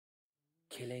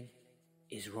Killing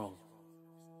is wrong.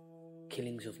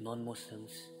 Killings of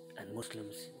non-Muslims and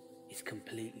Muslims is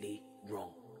completely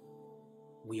wrong.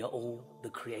 We are all the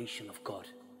creation of God.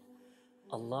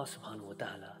 Allah subhanahu wa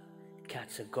ta'ala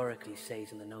categorically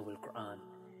says in the noble Kur'an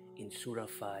in Surah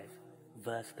 5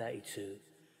 verse 32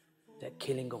 that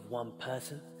killing of one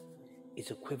person is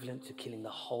equivalent to killing the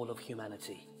whole of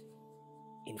humanity.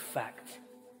 In fact,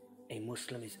 a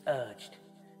Muslim is urged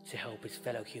to help his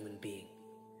fellow human being.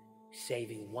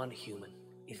 Saving one human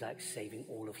is like saving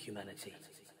all of humanity.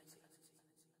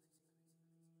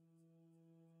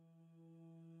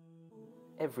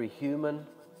 Every human,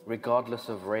 regardless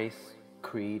of race,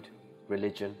 creed,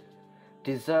 religion,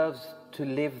 deserves to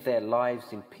live their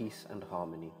lives in peace and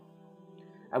harmony,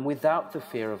 and without the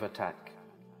fear of attack,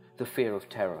 the fear of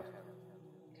terror.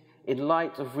 In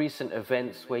light of recent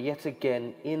events where yet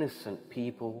again innocent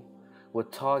people were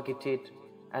targeted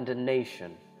and a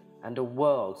nation and a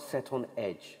world set on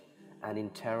edge and in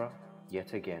terror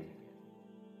yet again.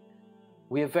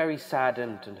 We are very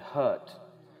saddened and hurt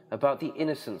about the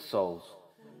innocent souls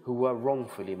who were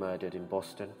wrongfully murdered in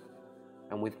Boston,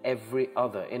 and with every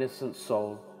other innocent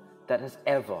soul that has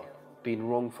ever been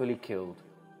wrongfully killed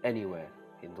anywhere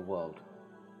in the world.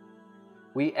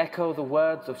 We echo the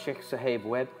words of Sheikh Sahib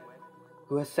Webb,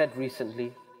 who has said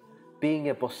recently, being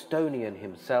a Bostonian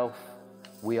himself,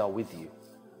 we are with you.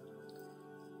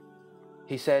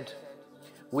 He said,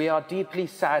 "We are deeply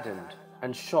saddened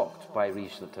and shocked by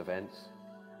recent events.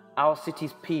 Our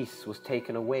city's peace was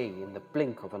taken away in the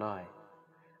blink of an eye.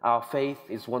 Our faith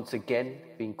is once again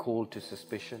being called to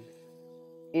suspicion.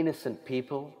 Innocent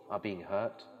people are being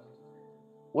hurt.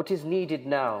 What is needed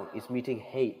now is meeting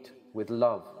hate with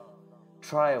love,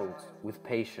 trials with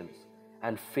patience,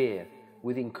 and fear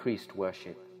with increased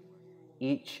worship.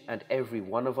 Each and every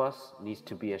one of us needs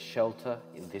to be a shelter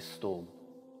in this storm.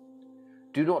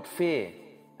 Do not fear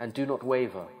and do not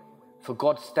waver, for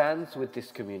God stands with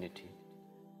this community.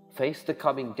 Face the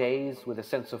coming days with a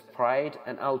sense of pride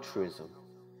and altruism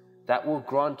that will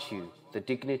grant you the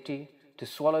dignity to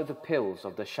swallow the pills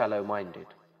of the shallow-minded,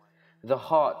 the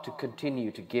heart to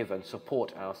continue to give and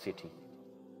support our city.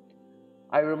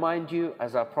 I remind you,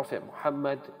 as our Prophet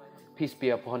Muhammad, peace be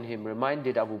upon him,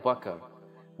 reminded Abu Bakr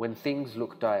when things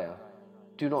look dire,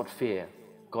 do not fear,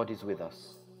 God is with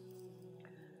us.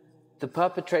 The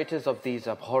perpetrators of these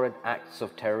abhorrent acts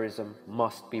of terrorism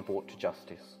must be brought to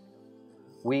justice.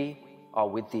 We are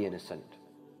with the innocent.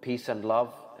 Peace and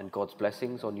love and God's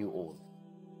blessings on you all.